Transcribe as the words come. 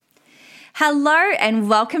Hello and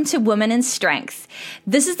welcome to Women in Strength.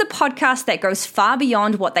 This is the podcast that goes far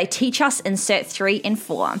beyond what they teach us in Cert 3 and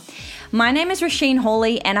 4. My name is Roisin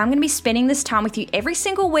Hawley and I'm going to be spending this time with you every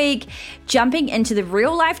single week, jumping into the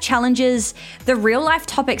real life challenges, the real life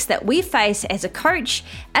topics that we face as a coach,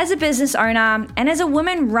 as a business owner, and as a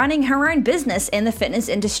woman running her own business in the fitness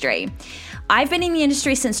industry. I've been in the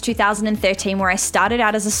industry since 2013, where I started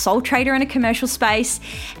out as a sole trader in a commercial space,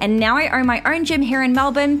 and now I own my own gym here in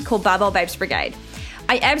Melbourne called Barbell Babes Brigade.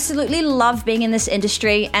 I absolutely love being in this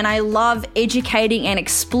industry, and I love educating and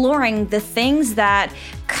exploring the things that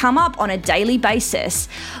come up on a daily basis.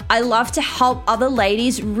 I love to help other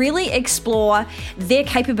ladies really explore their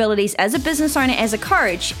capabilities as a business owner, as a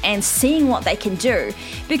coach, and seeing what they can do.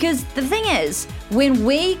 Because the thing is, when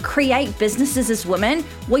we create businesses as women,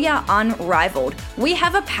 we are unrivaled. We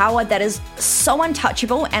have a power that is so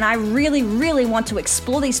untouchable, and I really, really want to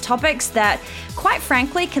explore these topics that, quite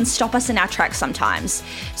frankly, can stop us in our tracks sometimes.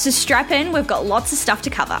 So strap in, we've got lots of stuff to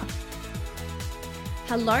cover.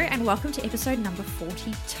 Hello and welcome to episode number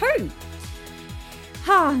 42.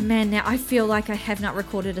 Oh man, now I feel like I have not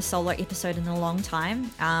recorded a solo episode in a long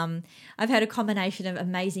time. I've had a combination of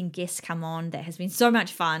amazing guests come on that has been so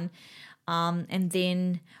much fun. And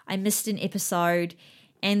then I missed an episode,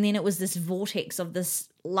 and then it was this vortex of this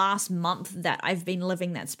last month that I've been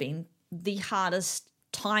living that's been the hardest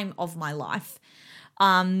time of my life.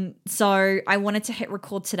 So I wanted to hit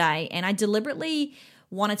record today, and I deliberately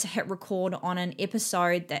wanted to hit record on an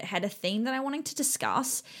episode that had a theme that I wanted to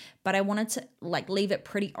discuss, but I wanted to leave it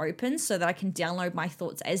pretty open so that I can download my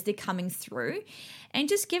thoughts as they're coming through and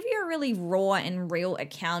just give you a really raw and real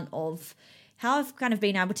account of how I've kind of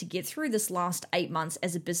been able to get through this last 8 months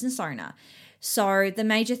as a business owner. So the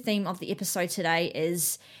major theme of the episode today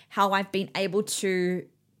is how I've been able to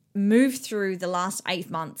move through the last 8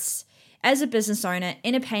 months as a business owner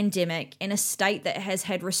in a pandemic, in a state that has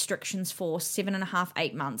had restrictions for 7.5,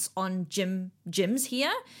 8 months on gyms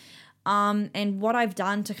here, and what I've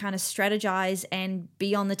done to kind of strategize and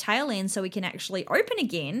be on the tail end so we can actually open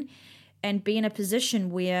again and be in a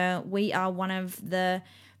position where we are one of the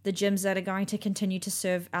gyms that are going to continue to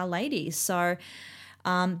serve our ladies. So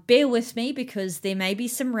bear with me, because there may be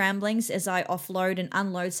some ramblings as I offload and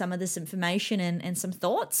unload some of this information and some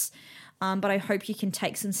thoughts. But I hope you can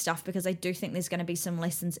take some stuff, because I do think there's going to be some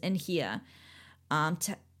lessons in here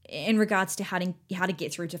in regards to how to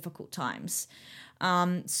get through difficult times.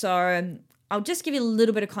 So I'll just give you a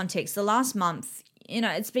little bit of context. The last month,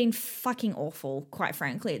 it's been fucking awful, quite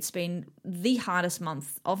frankly. It's been the hardest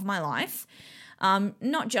month of my life.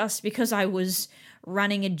 Not just because I was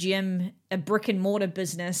running a gym, a brick and mortar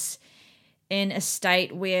business in a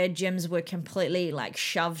state where gyms were completely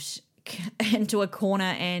shoved into a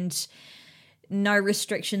corner and no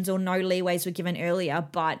restrictions or no leeways were given earlier,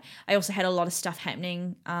 but I also had a lot of stuff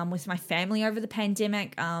happening with my family over the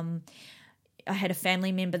pandemic. I had a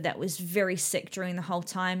family member that was very sick during the whole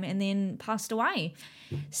time and then passed away.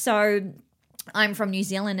 So I'm from New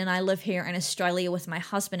Zealand and I live here in Australia with my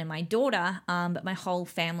husband and my daughter, but my whole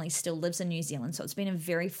family still lives in New Zealand. So it's been a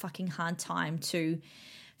very fucking hard time to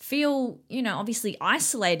feel, obviously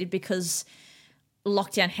isolated, because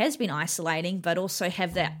lockdown has been isolating, but also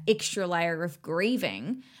have that extra layer of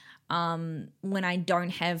grieving when I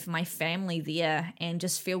don't have my family there and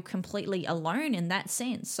just feel completely alone in that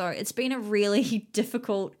sense. So it's been a really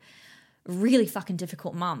really fucking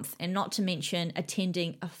difficult month, and not to mention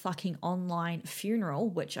attending a fucking online funeral,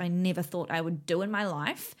 which I never thought I would do in my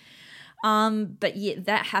life. But yet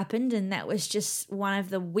that happened, and that was just one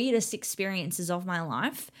of the weirdest experiences of my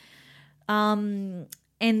life.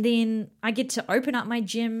 And then I get to open up my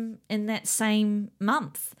gym in that same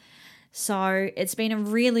month. So it's been a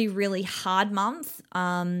really, really hard month.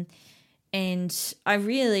 And I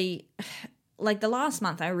really, the last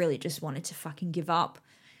month, I really just wanted to fucking give up.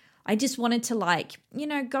 I just wanted to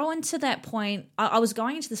go into that point. I was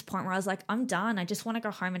going into this point where I was like, I'm done. I just want to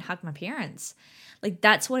go home and hug my parents.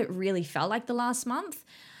 That's what it really felt like the last month.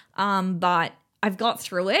 But I've got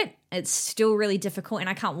through it. It's still really difficult, and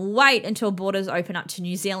I can't wait until borders open up to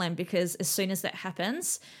New Zealand, because as soon as that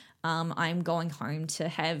happens, I'm going home to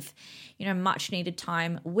have, much needed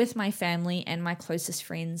time with my family and my closest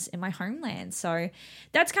friends in my homeland. So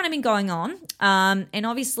that's kind of been going on. And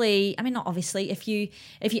obviously, not obviously, if you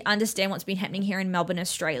understand what's been happening here in Melbourne,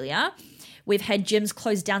 Australia, we've had gyms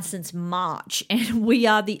closed down since March, and we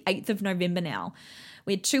are the 8th of November now.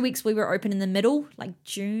 We had 2 weeks we were open in the middle,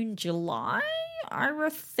 June, July. I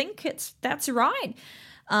think that's right.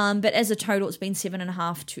 But as a total, it's been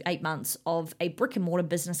 7.5 to 8 months of a brick and mortar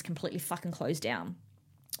business completely fucking closed down.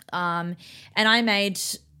 And I made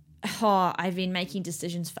I've been making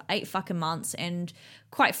decisions for 8 fucking months, and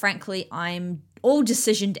quite frankly, I'm all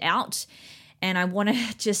decisioned out, and I want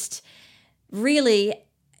to just really,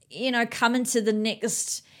 come into the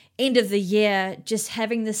next end of the year just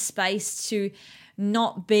having the space to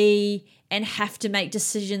not be and have to make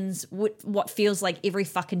decisions what feels like every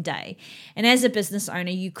fucking day. And as a business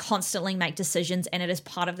owner, you constantly make decisions, and it is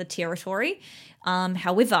part of the territory.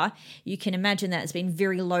 However, you can imagine that it's been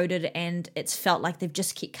very loaded, and it's felt like they've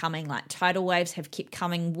just kept coming. Like tidal waves have kept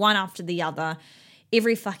coming one after the other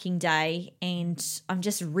every fucking day. And I'm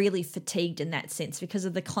just really fatigued in that sense because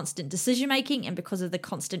of the constant decision making and because of the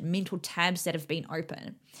constant mental tabs that have been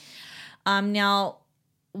open. Now,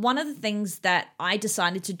 one of the things that I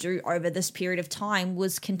decided to do over this period of time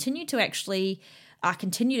was continue to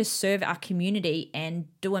serve our community and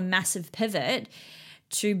do a massive pivot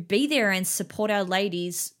to be there and support our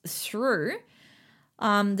ladies through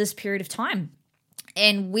this period of time.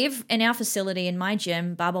 And in our facility, in my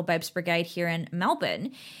gym, Barbell Babes Brigade here in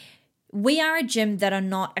Melbourne, we are a gym that are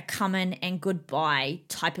not a come in and goodbye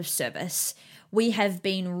type of service. We have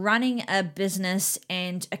been running a business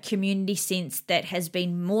and a community sense that has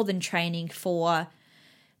been more than training for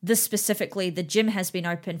this specifically. The gym has been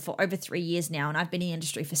open for over 3 years now, and I've been in the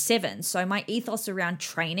industry for 7. So my ethos around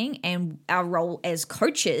training and our role as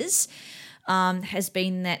coaches has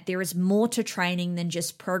been that there is more to training than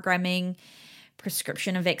just programming,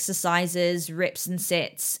 prescription of exercises, reps and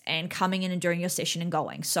sets, and coming in and doing your session and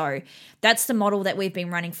going. So that's the model that we've been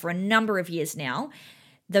running for a number of years now.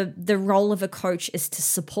 The role of a coach is to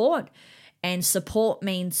support, and support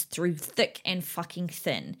means through thick and fucking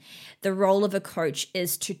thin. The role of a coach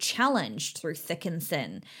is to challenge through thick and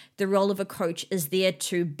thin. The role of a coach is there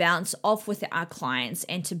to bounce off with our clients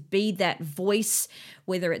and to be that voice,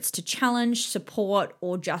 whether it's to challenge, support,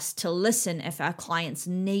 or just to listen if our clients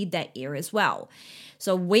need that ear as well.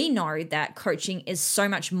 So we know that coaching is so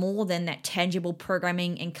much more than that tangible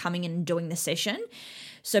programming and coming in and doing the session.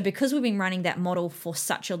 So because we've been running that model for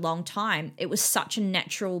such a long time, it was such a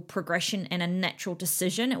natural progression and a natural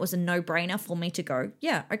decision. It was a no-brainer for me to go,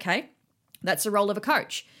 yeah, okay, that's the role of a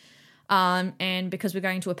coach. And because we're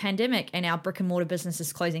going to a pandemic and our brick and mortar business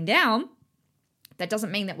is closing down, that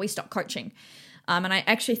doesn't mean that we stop coaching. And I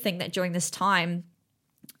actually think that during this time,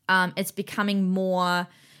 it's becoming more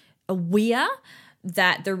aware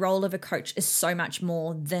that the role of a coach is so much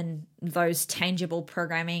more than those tangible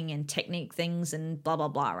programming and technique things and blah, blah,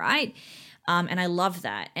 blah, right? And I love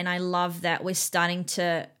that. And I love that we're starting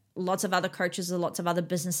to, lots of other coaches or lots of other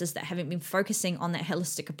businesses that haven't been focusing on that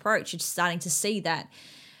holistic approach, it's starting to see that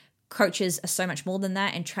coaches are so much more than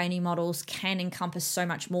that, and training models can encompass so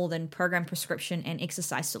much more than program prescription and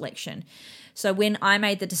exercise selection. So when I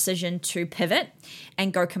made the decision to pivot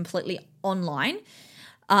and go completely online,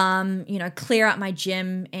 clear out my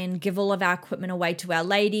gym and give all of our equipment away to our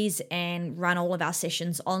ladies and run all of our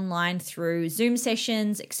sessions online through Zoom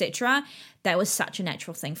sessions, etc. That was such a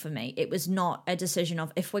natural thing for me. It was not a decision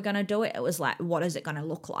of if we're going to do it. It was like, what is it going to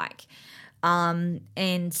look like? And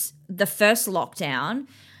the first lockdown,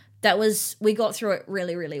 we got through it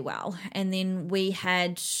really, really well. And then we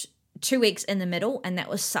had 2 weeks in the middle, and that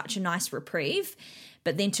was such a nice reprieve.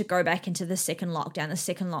 But then to go back into the second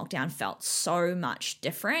lockdown felt so much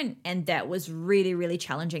different. And that was really, really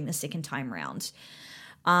challenging the second time round.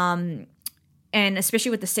 And especially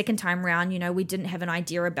with the second time round, we didn't have an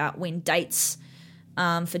idea about when dates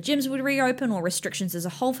for gyms would reopen or restrictions as a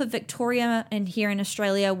whole for Victoria and here in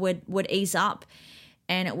Australia would ease up.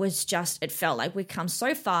 And it felt like we'd come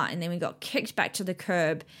so far, and then we got kicked back to the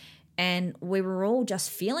curb. And we were all just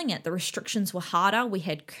feeling it. The restrictions were harder. We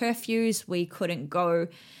had curfews. We couldn't go,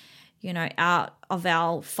 out of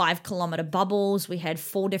our 5-kilometer bubbles. We had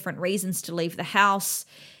 4 different reasons to leave the house.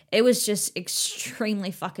 It was just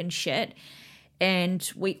extremely fucking shit. And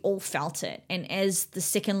we all felt it. And as the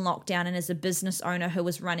second lockdown, and as a business owner who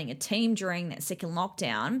was running a team during that second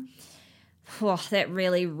lockdown, that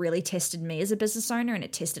really, really tested me as a business owner, and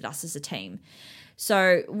it tested us as a team.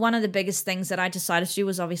 So one of the biggest things that I decided to do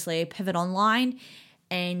was obviously pivot online.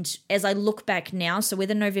 And as I look back now, so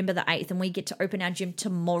we're November the 8th and we get to open our gym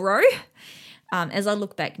tomorrow. As I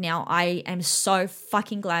look back now, I am so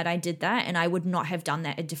fucking glad I did that, and I would not have done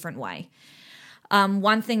that a different way.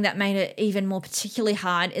 One thing that made it even more particularly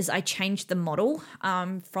hard is I changed the model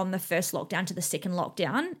from the first lockdown to the second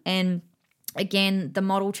lockdown. And again, the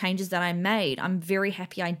model changes that I made, I'm very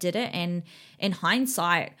happy I did it. And in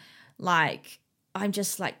hindsight, I'm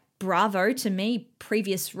just like, bravo to me,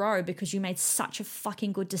 previous row, because you made such a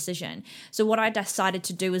fucking good decision. So what I decided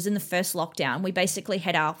to do is in the first lockdown, we basically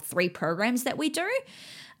had our 3 programs that we do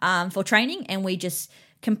for training, and we just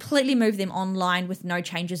completely moved them online with no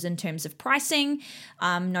changes in terms of pricing,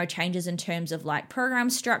 no changes in terms of like program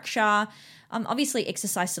structure. Obviously,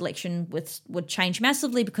 exercise selection would change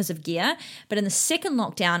massively because of gear. But in the second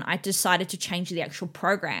lockdown, I decided to change the actual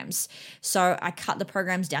programs. So I cut the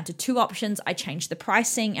programs down to 2 options. I changed the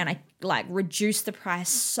pricing and I like reduced the price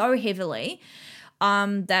so heavily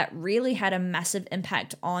that really had a massive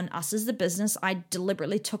impact on us as the business. I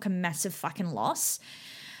deliberately took a massive fucking loss,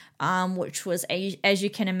 which was, as you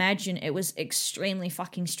can imagine, it was extremely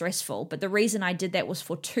fucking stressful. But the reason I did that was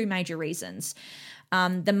for 2 major reasons.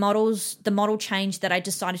 The model change that I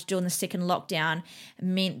decided to do in the second lockdown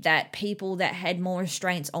meant that people that had more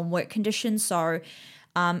restraints on work conditions, so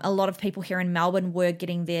a lot of people here in Melbourne were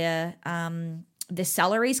getting their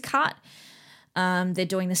salaries cut. They're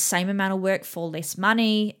doing the same amount of work for less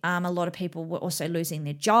money. A lot of people were also losing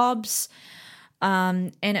their jobs.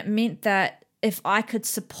 And it meant that if I could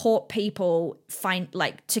support people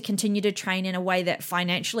to continue to train in a way that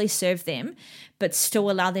financially served them, but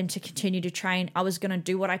still allow them to continue to train, I was going to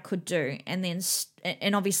do what I could do, and then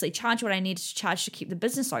and obviously charge what I needed to charge to keep the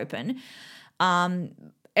business open.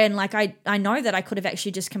 And like I know that I could have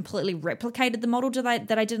actually just completely replicated the model that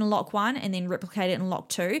I did in Lock 1 and then replicate it in Lock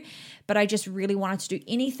 2, but I just really wanted to do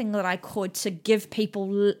anything that I could to give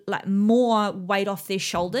people like more weight off their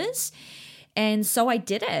shoulders, and so I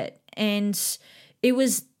did it. And it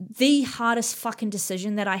was the hardest fucking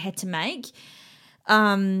decision that I had to make,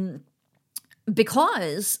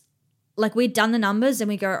 because like we'd done the numbers and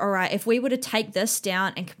we go, all right, if we were to take this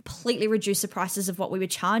down and completely reduce the prices of what we were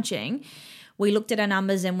charging, we looked at our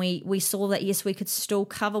numbers and we saw that, yes, we could still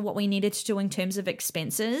cover what we needed to do in terms of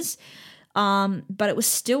expenses. But it was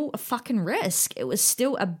still a fucking risk. It was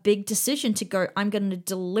still a big decision to go, I'm going to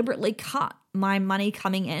deliberately cut my money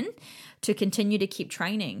coming in to continue to keep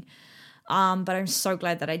training. But I'm so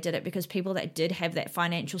glad that I did it, because people that did have that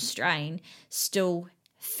financial strain still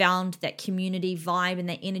found that community vibe and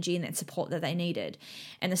that energy and that support that they needed.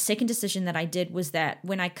 And the second decision that I did was that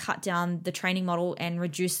when I cut down the training model and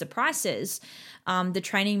reduced the prices, the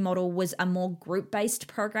training model was a more group-based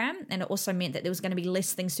program, and it also meant that there was going to be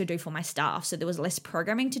less things to do for my staff. So there was less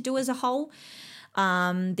programming to do as a whole.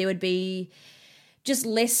 There would be just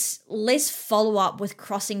less follow-up with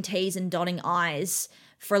crossing T's and dotting I's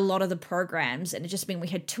for a lot of the programs, and it just meant we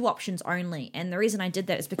had 2 options only. And the reason I did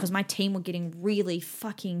that is because my team were getting really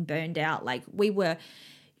fucking burned out. Like we were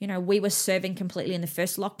serving completely in the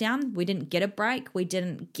first lockdown. We didn't get a break. We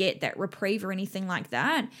didn't get that reprieve or anything like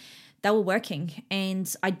that. They were working,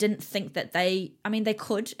 and I didn't think that they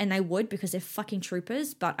could and they would, because they're fucking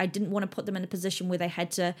troopers, but I didn't want to put them in a position where they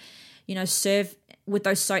had to, serve with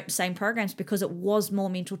those same programs, because it was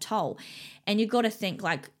more mental toll. And you got to think,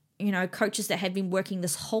 like, coaches that have been working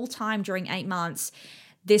this whole time during 8 months,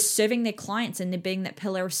 they're serving their clients and they're being that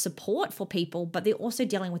pillar of support for people, but they're also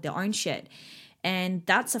dealing with their own shit. And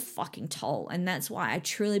that's a fucking toll. And that's why I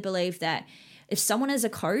truly believe that if someone is a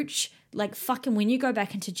coach, like fucking when you go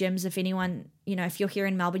back into gyms, if anyone, if you're here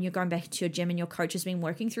in Melbourne, you're going back into your gym and your coach has been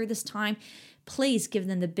working through this time, please give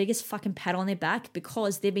them the biggest fucking pat on their back,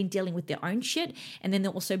 because they've been dealing with their own shit, and then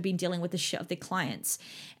they've also been dealing with the shit of their clients.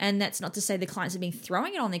 And that's not to say the clients have been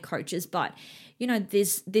throwing it on their coaches, but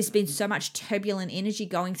there's been so much turbulent energy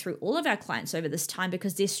going through all of our clients over this time,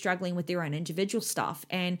 because they're struggling with their own individual stuff,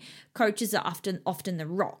 and coaches are often the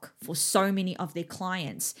rock for so many of their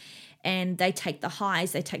clients. And they take the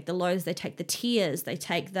highs, they take the lows, they take the tears, they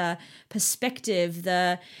take the perspective,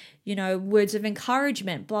 the words of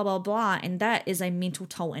encouragement, blah, blah, blah. And that is a mental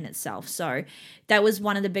toll in itself. So that was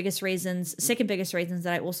one of the second biggest reasons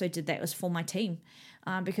that I also did that was for my team,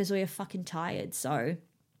 because we are fucking tired. So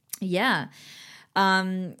yeah.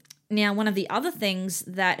 Now, one of the other things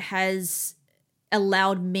that has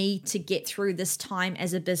allowed me to get through this time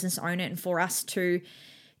as a business owner, and for us to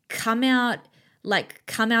come out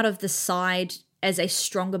of the side as a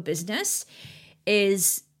stronger business,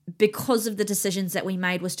 is because of the decisions that we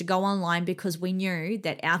made was to go online, because we knew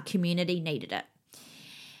that our community needed it.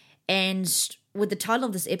 And with the title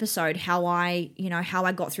of this episode, how I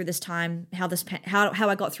got through this time, how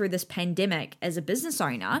I got through this pandemic as a business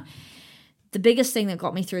owner, the biggest thing that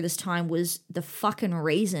got me through this time was the fucking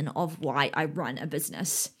reason of why I run a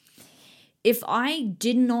business. If I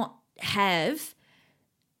did not have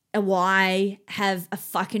have a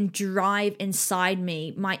fucking drive inside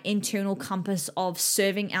me, my internal compass of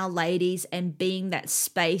serving our ladies and being that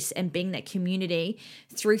space and being that community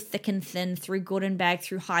through thick and thin, through good and bad,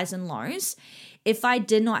 through highs and lows. If I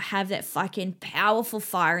did not have that fucking powerful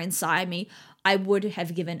fire inside me, I would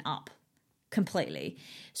have given up. completely.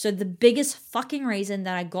 So the biggest fucking reason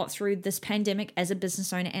that I got through this pandemic as a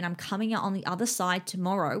business owner, and I'm coming out on the other side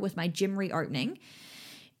tomorrow with my gym reopening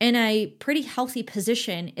in a pretty healthy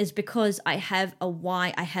position, is because I have a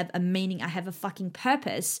why, I have a meaning, I have a fucking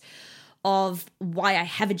purpose of why I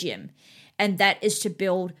have a gym. And that is to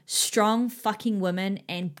build strong fucking women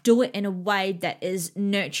and do it in a way that is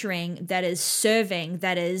nurturing, that is serving,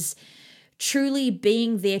 that is truly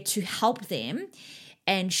being there to help them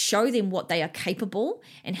and show them what they are capable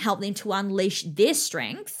and help them to unleash their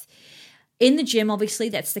strength. In the gym, obviously,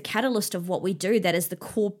 that's the catalyst of what we do. That is the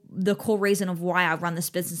core reason of why I run this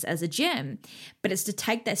business as a gym. But it's to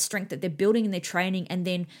take that strength that they're building in their training and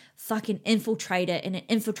then fucking infiltrate it, and it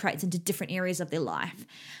infiltrates into different areas of their life.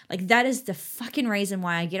 Like, that is the fucking reason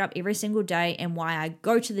why I get up every single day and why I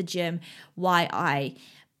go to the gym, why I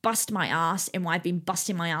bust my ass, and why I've been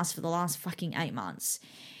busting my ass for the last fucking 8 months.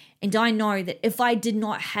 And I know that if I did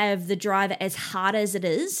not have the drive as hard as it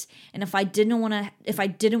is, and if I didn't want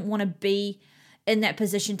to be in that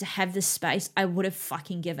position to have this space, I would have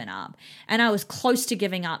fucking given up. And I was close to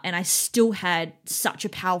giving up, and I still had such a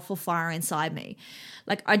powerful fire inside me.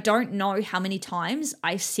 Like, I don't know how many times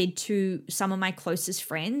I've said to some of my closest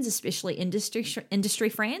friends, especially industry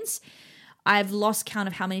friends, I've lost count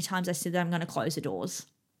of how many times I said that I'm going to close the doors.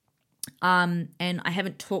 And I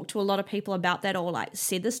haven't talked to a lot of people about that, or like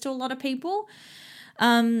said this to a lot of people,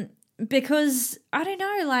 because I don't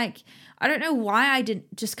know why I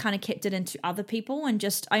didn't just kind of kept it into other people, and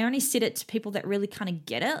I only said it to people that really kind of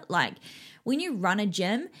get it. Like, when you run a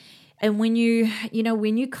gym and when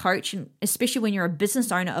you coach, and especially when you're a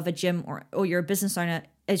business owner of a gym, or you're a business owner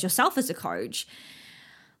as yourself as a coach,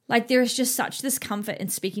 like, there is just such this comfort in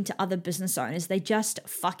speaking to other business owners. They just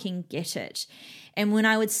fucking get it. And when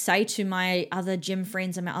I would say to my other gym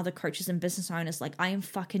friends and my other coaches and business owners, like, I am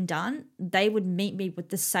fucking done, they would meet me with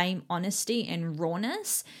the same honesty and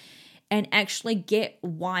rawness and actually get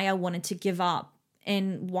why I wanted to give up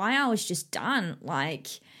and why I was just done. Like,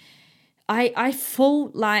 I feel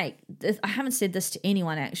like, I haven't said this to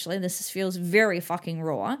anyone actually, this feels very fucking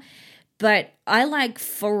raw, but I, like,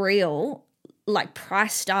 for real, like,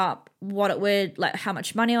 priced up what it would, like, how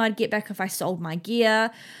much money I'd get back if I sold my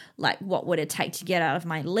gear, like, what would it take to get out of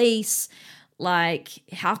my lease, like,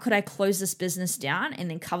 how could I close this business down and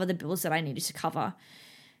then cover the bills that I needed to cover.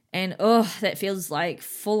 And that feels like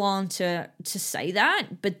full on to say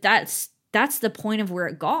that, but that's the point of where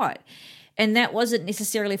it got. And that wasn't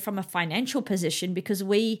necessarily from a financial position, because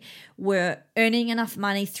we were earning enough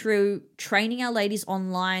money through training our ladies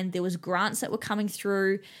online. There was grants that were coming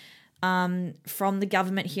through from the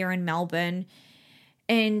government here in Melbourne.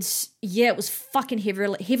 And yeah, it was fucking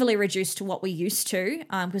heavily reduced to what we used to,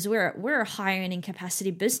 because we're a high earning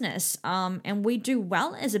capacity business, and we do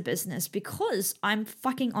well as a business because I'm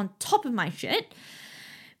fucking on top of my shit.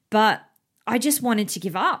 But I just wanted to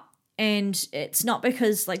give up. And it's not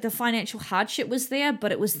because, like, the financial hardship was there,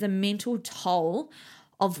 but it was the mental toll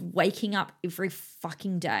of waking up every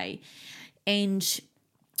fucking day. And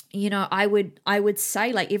I would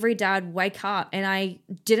say, like, every day I'd wake up and I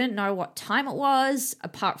didn't know what time it was,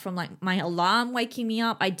 apart from, like, my alarm waking me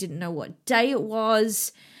up. I didn't know what day it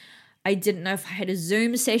was. I didn't know if I had a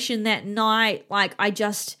Zoom session that night. Like, I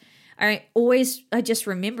just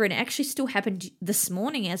remember, and it actually still happened this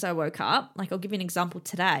morning as I woke up. Like, I'll give you an example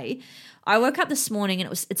today. I woke up this morning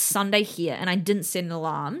and it's Sunday here, and I didn't set an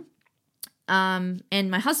alarm. And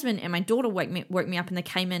my husband and my daughter woke me up, and they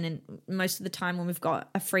came in, and most of the time when we've got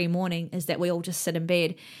a free morning is that we all just sit in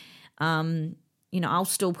bed. I'll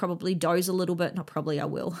still probably doze a little bit. Not probably, I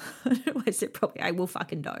will. I said probably, I will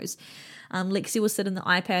fucking doze. Lexi will sit on the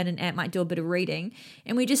iPad and Ant might do a bit of reading,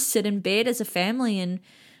 and we just sit in bed as a family and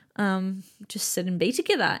just sit and be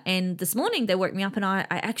together. And this morning they woke me up, and I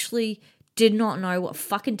actually did not know what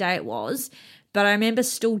fucking day it was. But I remember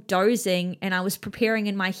still dozing, and I was preparing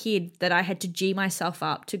in my head that I had to G myself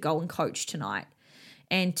up to go and coach tonight.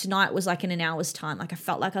 And tonight was like in an hour's time. Like, I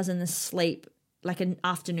felt like I was in this sleep, like an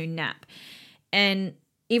afternoon nap. And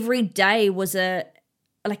every day was an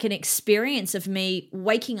experience of me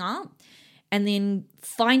waking up and then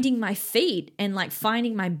finding my feet and, like,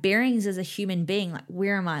 finding my bearings as a human being. Like,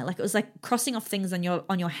 where am I? Like, it was like crossing off things on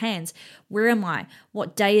your hands. Where am I?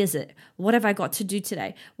 What day is it? What have I got to do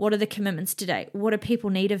today? What are the commitments today? What do people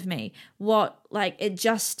need of me?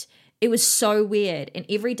 It was so weird. And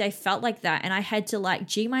every day felt like that. And I had to, like,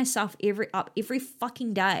 G myself every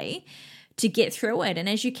fucking day to get through it. And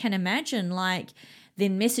as you can imagine, like,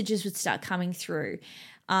 then messages would start coming through.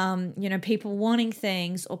 People wanting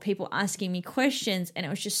things or people asking me questions, and it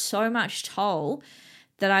was just so much toll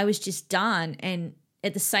that I was just done. And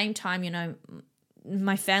at the same time,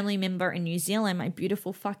 my family member in New Zealand, my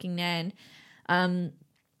beautiful fucking nan,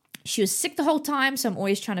 she was sick the whole time. So I'm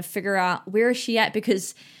always trying to figure out where is she at,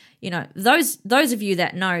 because, those of you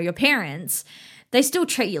that know your parents, they still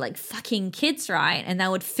treat you like fucking kids, right? And they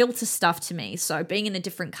would filter stuff to me. So being in a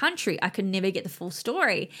different country, I could never get the full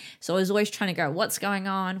story. So I was always trying to go, what's going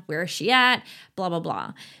on? Where is she at? Blah, blah,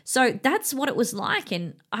 blah. So that's what it was like.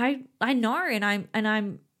 And I know, and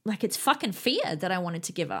I'm like, it's fucking fear that I wanted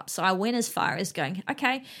to give up. So I went as far as going,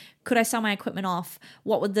 okay, could I sell my equipment off?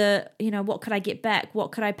 What would what could I get back?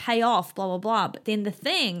 What could I pay off? Blah, blah, blah. But then the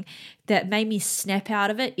thing that made me snap out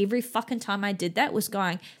of it every fucking time I did that was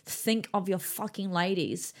going, think of your fucking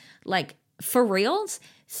ladies. Like, for reals,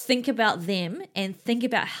 think about them and think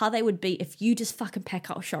about how they would be if you just fucking pack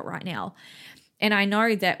up shop right now. And I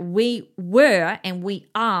know that we were and we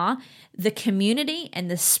are the community and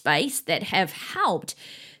the space that have helped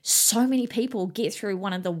so many people get through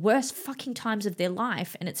one of the worst fucking times of their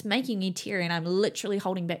life, and it's making me teary, and I'm literally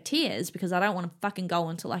holding back tears because I don't want to fucking go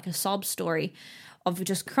into like a sob story of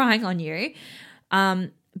just crying on you.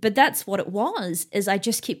 But that's what it was, is I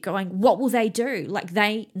just keep going, what will they do? Like,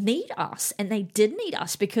 they need us, and they did need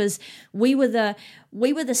us, because we were the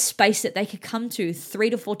space that they could come to 3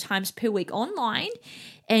 to 4 times per week online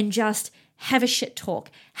and just have a shit talk,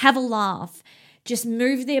 have a laugh, just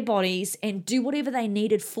move their bodies and do whatever they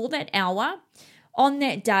needed for that hour on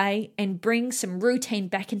that day and bring some routine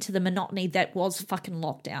back into the monotony that was fucking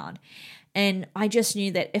lockdown. And I just knew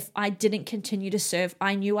that if I didn't continue to serve,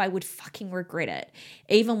 I knew I would fucking regret it.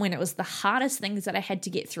 Even when it was the hardest things that I had to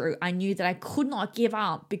get through, I knew that I could not give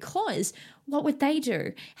up, because what would they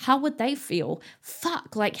do? How would they feel?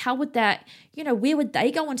 Fuck, like, how would that, where would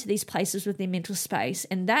they go into these places with their mental space?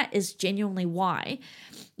 And that is genuinely why,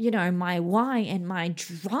 my why and my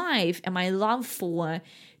drive and my love for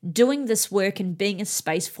doing this work and being a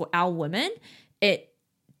space for our women, it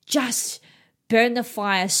just burn the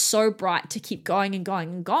fire so bright to keep going and going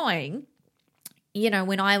and going,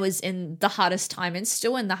 when I was in the hardest time and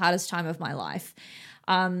still in the hardest time of my life.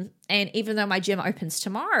 And even though my gym opens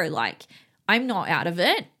tomorrow, like, I'm not out of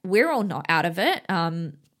it. We're all not out of it.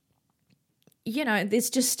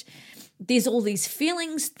 There's all these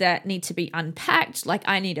feelings that need to be unpacked. Like,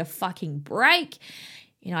 I need a fucking break.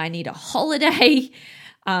 I need a holiday.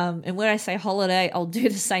 And when I say holiday, I'll do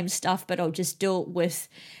the same stuff, but I'll just do it with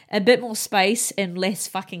a bit more space and less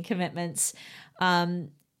fucking commitments.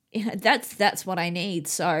 That's what I need.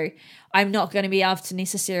 So I'm not going to be able to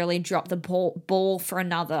necessarily drop the ball for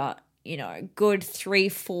another, good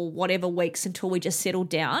 3-4 whatever weeks until we just settle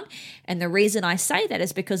down. And the reason I say that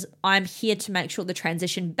is because I'm here to make sure the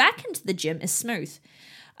transition back into the gym is smooth.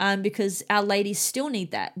 Because our ladies still need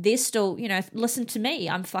that. They're still, listen to me.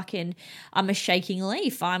 I'm a shaking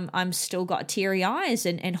leaf. I'm still got teary eyes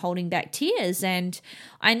and holding back tears. And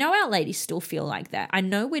I know our ladies still feel like that. I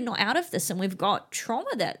know we're not out of this, and we've got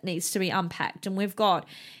trauma that needs to be unpacked, and we've got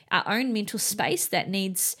our own mental space that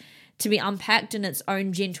needs to be unpacked in its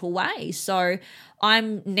own gentle way. So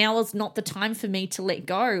now is not the time for me to let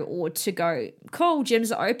go or to go, cool,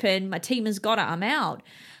 gyms are open, my team has got it, I'm out.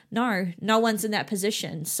 No one's in that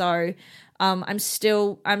position. So I'm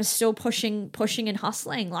still pushing and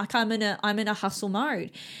hustling. Like, I'm in a hustle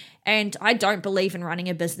mode. And I don't believe in running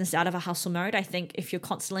a business out of a hustle mode. I think if you're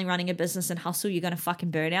constantly running a business and hustle, you're going to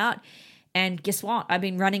fucking burn out. And guess what? I've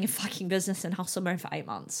been running a fucking business in hustle mode for 8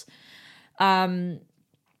 months. And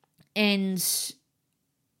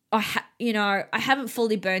I haven't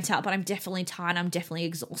fully burnt out, but I'm definitely tired. I'm definitely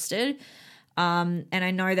exhausted. And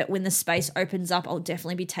I know that when the space opens up, I'll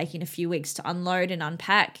definitely be taking a few weeks to unload and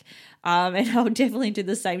unpack. And I'll definitely do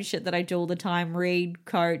the same shit that I do all the time, read,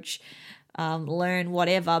 coach, learn,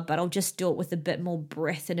 whatever, but I'll just do it with a bit more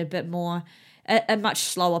breath and a much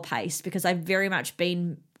slower pace, because I've very much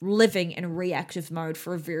been living in a reactive mode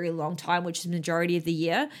for a very long time, which is the majority of the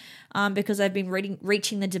year, because I've been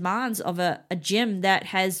reaching the demands of a gym that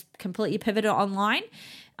has completely pivoted online.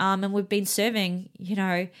 And we've been serving,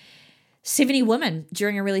 70 women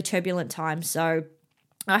during a really turbulent time. So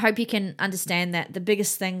I hope you can understand that. The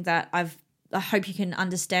biggest thing that I hope you can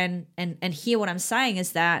understand and hear what I'm saying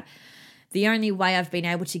is that the only way I've been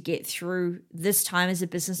able to get through this time as a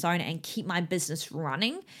business owner and keep my business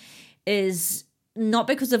running is not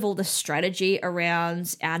because of all the strategy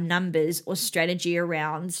around our numbers or strategy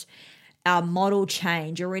around our model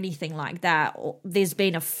change or anything like that. There's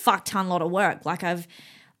been a fuck ton lot of work. Like,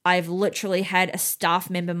 I've literally had a staff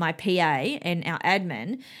member, my PA and our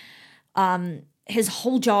admin, his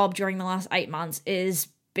whole job during the last 8 months is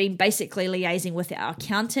been basically liaising with our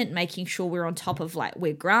accountant, making sure we're on top of like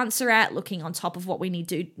where grants are at, looking on top of what we need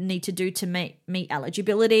to do to meet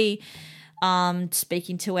eligibility,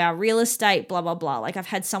 speaking to our real estate, blah, blah, blah. Like I've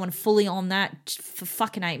had someone fully on that for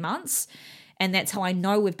fucking 8 months. And that's how I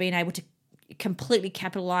know we've been able to completely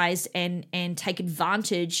capitalize and take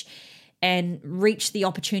advantage and reach the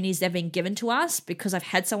opportunities that have been given to us, because I've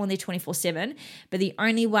had someone there 24/7. But the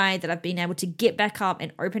only way that I've been able to get back up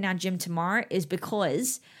and open our gym tomorrow is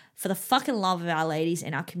because for the fucking love of our ladies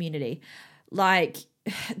and our community. Like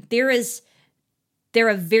there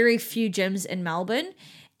are very few gyms in Melbourne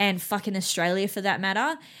and fucking Australia for that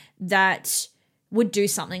matter that would do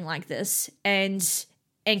something like this and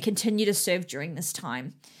continue to serve during this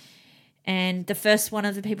time. And the first one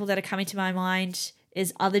of the people that are coming to my mind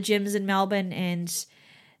is other gyms in Melbourne, and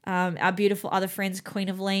our beautiful other friends, Queen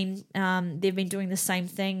of Lean. They've been doing the same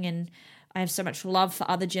thing, and I have so much love for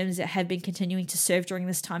other gyms that have been continuing to serve during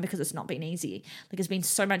this time, because it's not been easy. Like it's been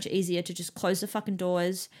so much easier to just close the fucking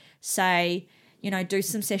doors, say, do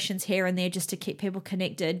some sessions here and there just to keep people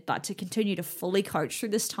connected, but to continue to fully coach through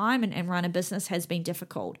this time and run a business has been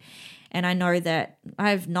difficult. And I know that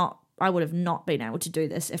I would have not been able to do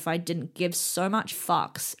this if I didn't give so much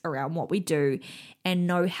fucks around what we do and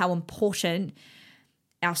know how important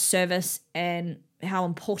our service and how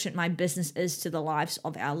important my business is to the lives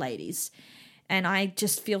of our ladies. And I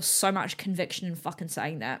just feel so much conviction in fucking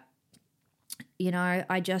saying that.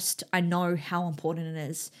 I know how important it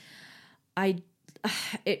is.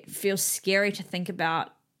 It feels scary to think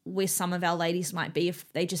about where some of our ladies might be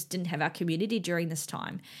if they just didn't have our community during this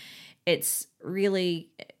time. It's really,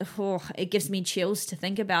 it gives me chills to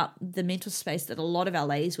think about the mental space that a lot of our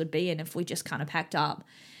ladies would be in if we just kind of packed up.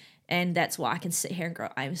 And that's why I can sit here and go,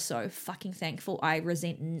 I'm so fucking thankful. I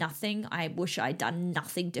resent nothing. I wish I'd done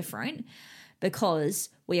nothing different, because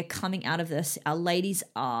we are coming out of this. Our ladies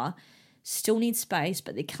still need space,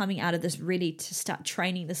 but they're coming out of this ready to start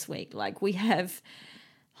training this week. Like we have,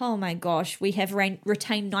 oh my gosh, we have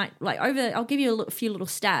retained I'll give you a few little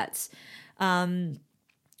stats.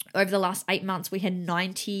 Over the last 8 months, we had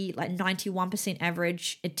 91%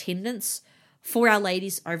 average attendance for our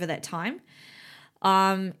ladies over that time.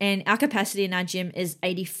 And our capacity in our gym is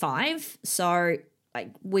 85. So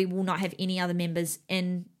we will not have any other members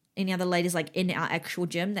any other ladies in our actual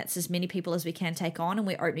gym. That's as many people as we can take on. And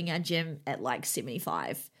we're opening our gym at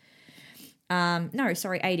 75.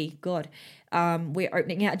 80. God. We're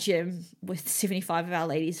opening our gym with 75 of our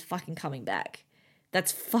ladies fucking coming back.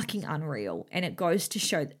 That's fucking unreal. And it goes to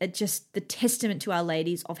show just the testament to our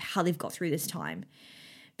ladies of how they've got through this time.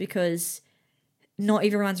 Because not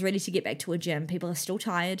everyone's ready to get back to a gym. People are still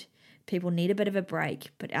tired. People need a bit of a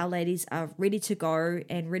break. But our ladies are ready to go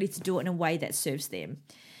and ready to do it in a way that serves them.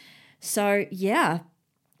 So, yeah,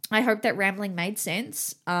 I hope that rambling made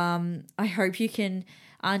sense. I hope you can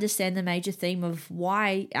understand the major theme of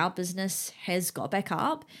why our business has got back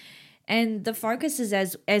up. And the focus is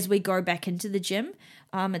as we go back into the gym.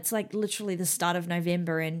 It's literally the start of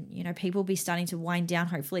November, and people will be starting to wind down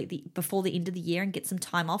hopefully before the end of the year and get some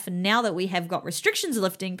time off. And now that we have got restrictions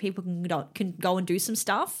lifting, people can go and do some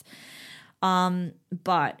stuff.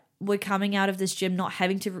 But we're coming out of this gym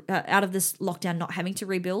out of this lockdown not having to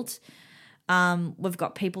rebuild. We've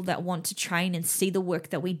got people that want to train and see the work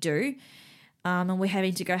that we do. And we're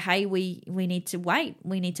having to go, hey, we need to wait.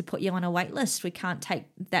 We need to put you on a wait list. We can't take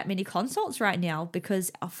that many consults right now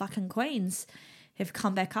because our fucking queens have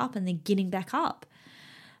come back up and they're getting back up.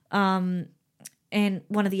 And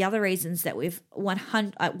one of the other reasons that one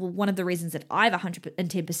of the reasons that I've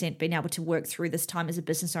 110% been able to work through this time as a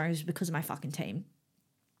business owner is because of my fucking team.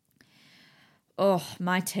 Oh,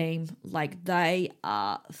 my team, they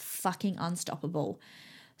are fucking unstoppable.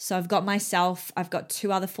 So I've got myself, I've got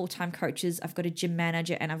 2 other full-time coaches, I've got a gym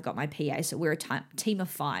manager, and I've got my PA. So we're a team of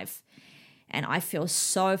 5. And I feel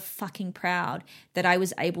so fucking proud that I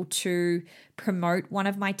was able to promote one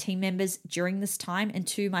of my team members during this time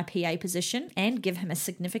into my PA position and give him a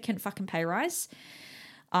significant fucking pay rise.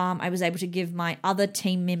 I was able to give my other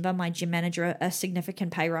team member, my gym manager, a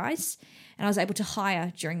significant pay rise. And I was able to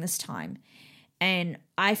hire during this time. And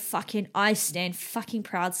I stand fucking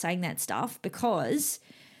proud saying that stuff because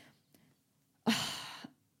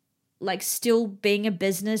still being a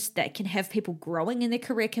business that can have people growing in their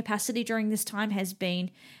career capacity during this time has been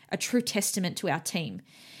a true testament to our team.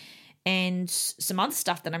 And some other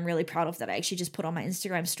stuff that I'm really proud of that I actually just put on my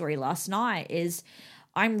Instagram story last night is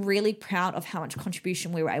I'm really proud of how much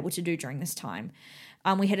contribution we were able to do during this time.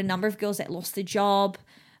 We had a number of girls that lost their job,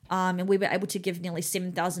 and we were able to give nearly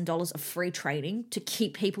 $7,000 of free training to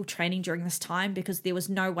keep people training during this time because there was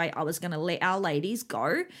no way I was going to let our ladies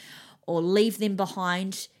go or leave them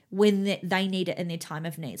behind when they need it in their time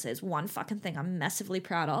of need. So there's one fucking thing I'm massively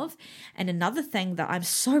proud of. And another thing that I'm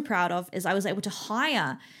so proud of is I was able to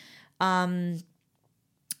hire 8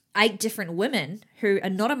 different women who are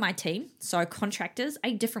not on my team, so contractors,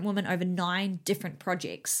 8 different women over 9 different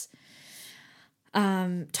projects,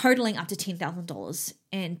 totaling up to $10,000.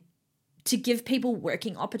 And to give people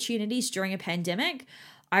working opportunities during a pandemic,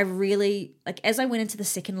 I really, as I went into the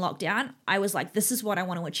second lockdown, I was like, this is what I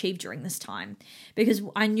want to achieve during this time, because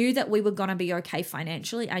I knew that we were going to be okay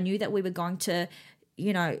financially. I knew that we were going to,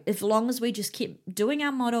 as long as we just kept doing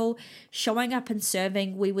our model, showing up and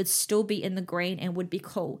serving, we would still be in the green and would be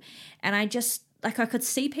cool. And I just, I could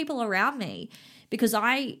see people around me, because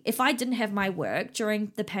if I didn't have my work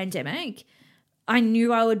during the pandemic, I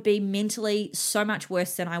knew I would be mentally so much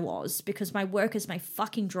worse than I was, because my work is my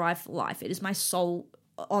fucking drive for life. It is my soul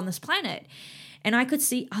on this planet. And I could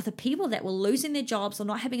see other people that were losing their jobs or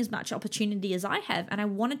not having as much opportunity as I have. And I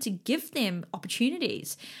wanted to give them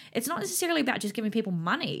opportunities. It's not necessarily about just giving people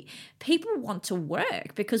money. People want to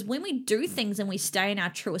work, because when we do things and we stay in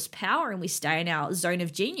our truest power and we stay in our zone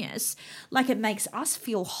of genius, it makes us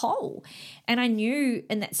feel whole. And I knew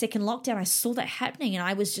in that second lockdown, I saw that happening. And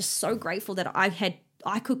I was just so grateful that I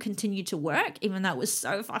could continue to work, even though it was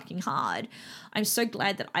so fucking hard. I'm so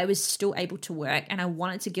glad that I was still able to work, and I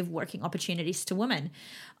wanted to give working opportunities to women.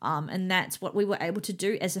 And that's what we were able to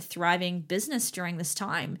do as a thriving business during this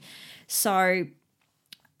time. So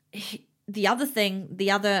I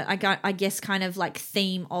guess kind of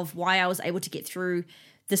theme of why I was able to get through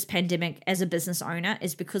this pandemic as a business owner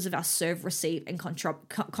is because of our serve, receive, and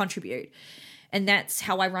contribute. And that's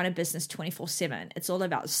how I run a business 24/7. It's all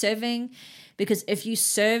about serving, because if you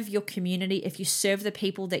serve your community, if you serve the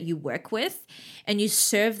people that you work with, and you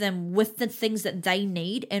serve them with the things that they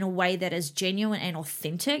need in a way that is genuine and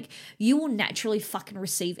authentic, you will naturally fucking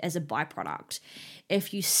receive as a byproduct.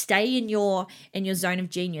 If you stay in your zone of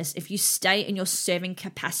genius, if you stay in your serving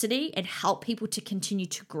capacity and help people to continue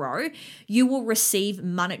to grow, you will receive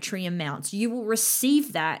monetary amounts. You will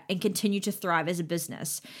receive that and continue to thrive as a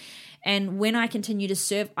business. And when I continue to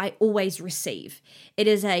serve, I always receive. It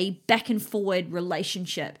is a back and forward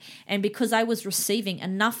relationship. And because I was receiving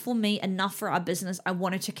enough for me, enough for our business, I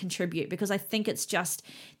wanted to contribute, because I think it's just,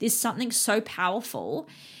 there's something so powerful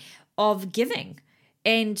of giving.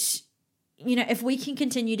 And, if we can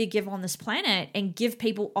continue to give on this planet and give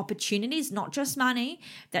people opportunities, not just money,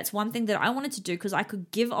 that's one thing that I wanted to do, because I could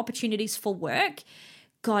give opportunities for work.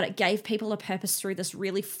 God, it gave people a purpose through this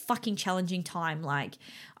really fucking challenging time. I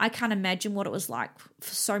can't imagine what it was like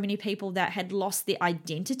for so many people that had lost their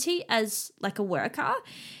identity as a worker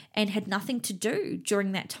and had nothing to do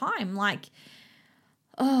during that time.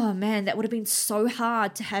 Oh man, that would have been so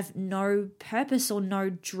hard to have no purpose or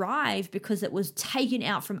no drive, because it was taken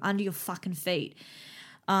out from under your fucking feet.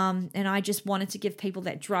 And I just wanted to give people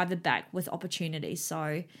that driver back with opportunity.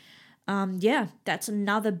 So that's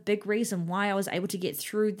another big reason why I was able to get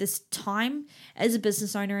through this time as a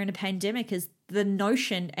business owner in a pandemic, is the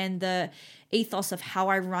notion and the ethos of how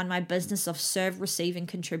I run my business of serve, receive, and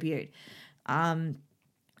contribute. And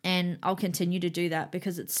I'll continue to do that,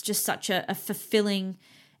 because it's just such a fulfilling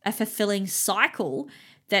cycle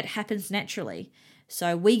that happens naturally.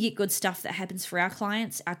 So we get good stuff that happens for our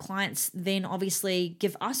clients. Our clients then obviously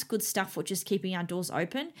give us good stuff, which is keeping our doors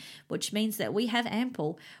open, which means that we have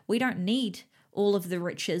ample. We don't need all of the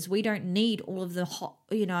riches. We don't need all of the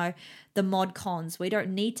the mod cons. We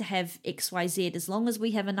don't need to have XYZ. As long as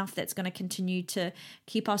we have enough that's going to continue to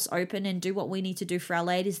keep us open and do what we need to do for our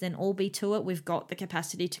ladies, then all be to it. We've got the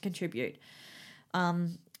capacity to contribute. So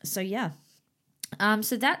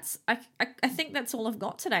that's I think that's all I've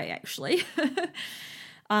got today, actually.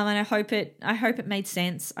 And I hope it made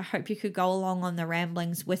sense. I hope you could go along on the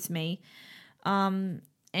ramblings with me. And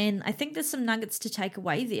I think there's some nuggets to take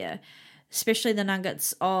away there, especially the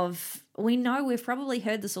nuggets of, we've probably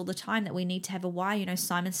heard this all the time, that we need to have a why.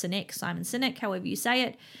 Simon Sinek, however you say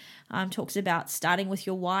it, talks about starting with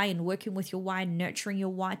your why and working with your why and nurturing your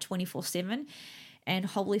why 24/7. And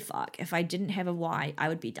holy fuck, if I didn't have a why, I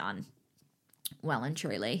would be done. Well and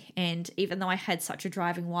truly. And even though I had such a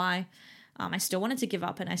driving why, I still wanted to give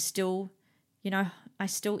up, and I still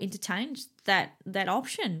entertained that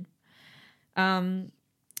option. And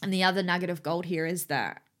the other nugget of gold here is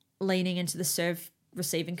that leaning into the serve,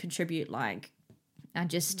 receive, and contribute. I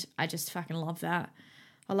just fucking love that.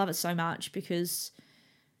 I love it so much, because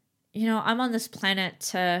I'm on this planet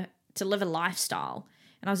to live a lifestyle.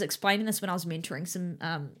 And I was explaining this when I was mentoring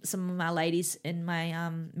some of my ladies in my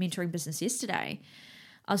mentoring business yesterday.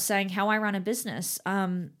 I was saying how I run a business.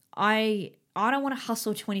 I don't want to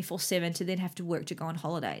hustle 24/7 to then have to work to go on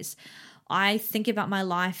holidays. I think about my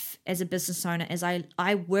life as a business owner as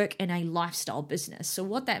I work in a lifestyle business. So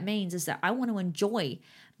what that means is that I want to enjoy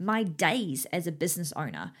my days as a business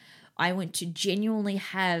owner. I want to genuinely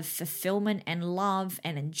have fulfillment and love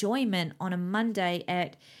and enjoyment on a Monday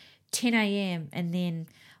at 10 a.m. and then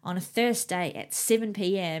on a Thursday at 7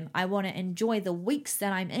 p.m. I want to enjoy the weeks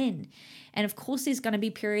that I'm in. And of course, there's going to be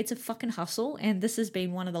periods of fucking hustle, and this has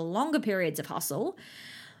been one of the longer periods of hustle,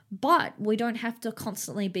 but we don't have to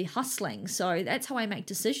constantly be hustling. So that's how I make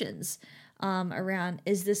decisions around,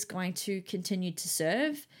 is this going to continue to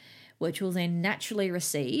serve, which will then naturally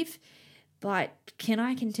receive, but can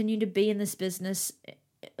I continue to be in this business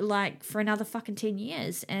like for another fucking 10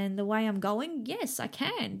 years? And the way I'm going, yes, I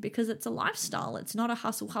can, because it's a lifestyle. It's not a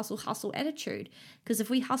hustle attitude. Because if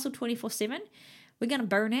we hustle 24/7, we're going to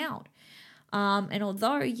burn out. And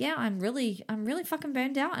although, yeah, I'm really fucking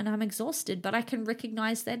burned out and I'm exhausted, but I can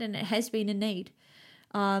recognize that, and it has been a need.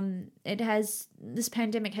 This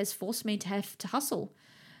pandemic has forced me to have to hustle.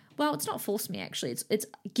 Well, it's not forced me, actually. It's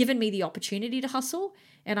given me the opportunity to hustle,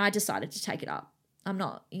 and I decided to take it up. I'm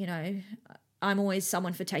not, I'm always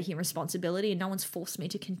someone for taking responsibility, and no one's forced me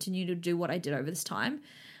to continue to do what I did over this time.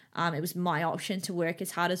 It was my option to work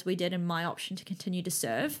as hard as we did and my option to continue to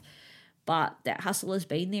serve. But that hustle has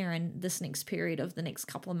been there, and this next period of the next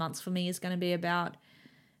couple of months for me is going to be about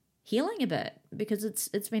healing a bit, because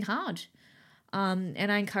it's been hard.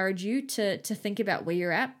 And I encourage you to think about where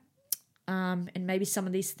you're at. And maybe some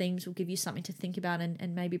of these things will give you something to think about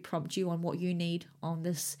and maybe prompt you on what you need on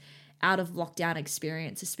this out of lockdown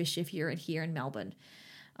experience, especially if you're here in Melbourne.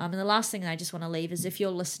 And the last thing I just want to leave is, if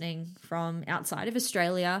you're listening from outside of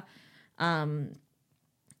Australia,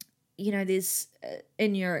 there's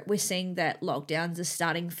in Europe, we're seeing that lockdowns are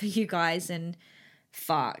starting for you guys, and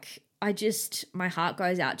fuck, my heart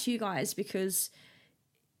goes out to you guys, because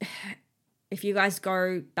if you guys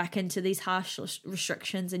go back into these harsh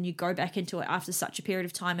restrictions and you go back into it after such a period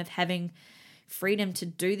of time of having freedom to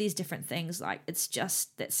do these different things, like, it's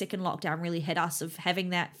just that second lockdown really hit us, of having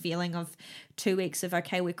that feeling of 2 weeks of,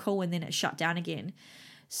 okay, we're cool, and then it shut down again.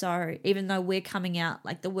 So even though we're coming out,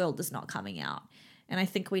 like, the world is not coming out. And I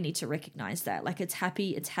think we need to recognize that. Like, it's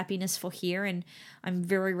happiness for here, and I'm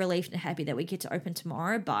very relieved and happy that we get to open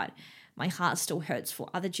tomorrow, but my heart still hurts for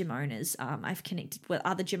other gym owners. I've connected with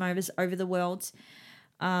other gym owners over the world,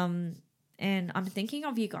 and I'm thinking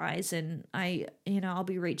of you guys, and I'll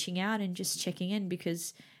be reaching out and just checking in,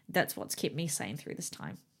 because that's what's kept me sane through this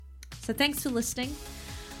time. So thanks for listening.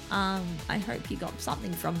 I hope you got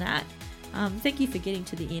something from that. Thank you for getting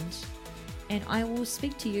to the end, and I will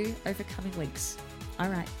speak to you over coming weeks. All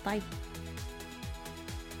right, bye.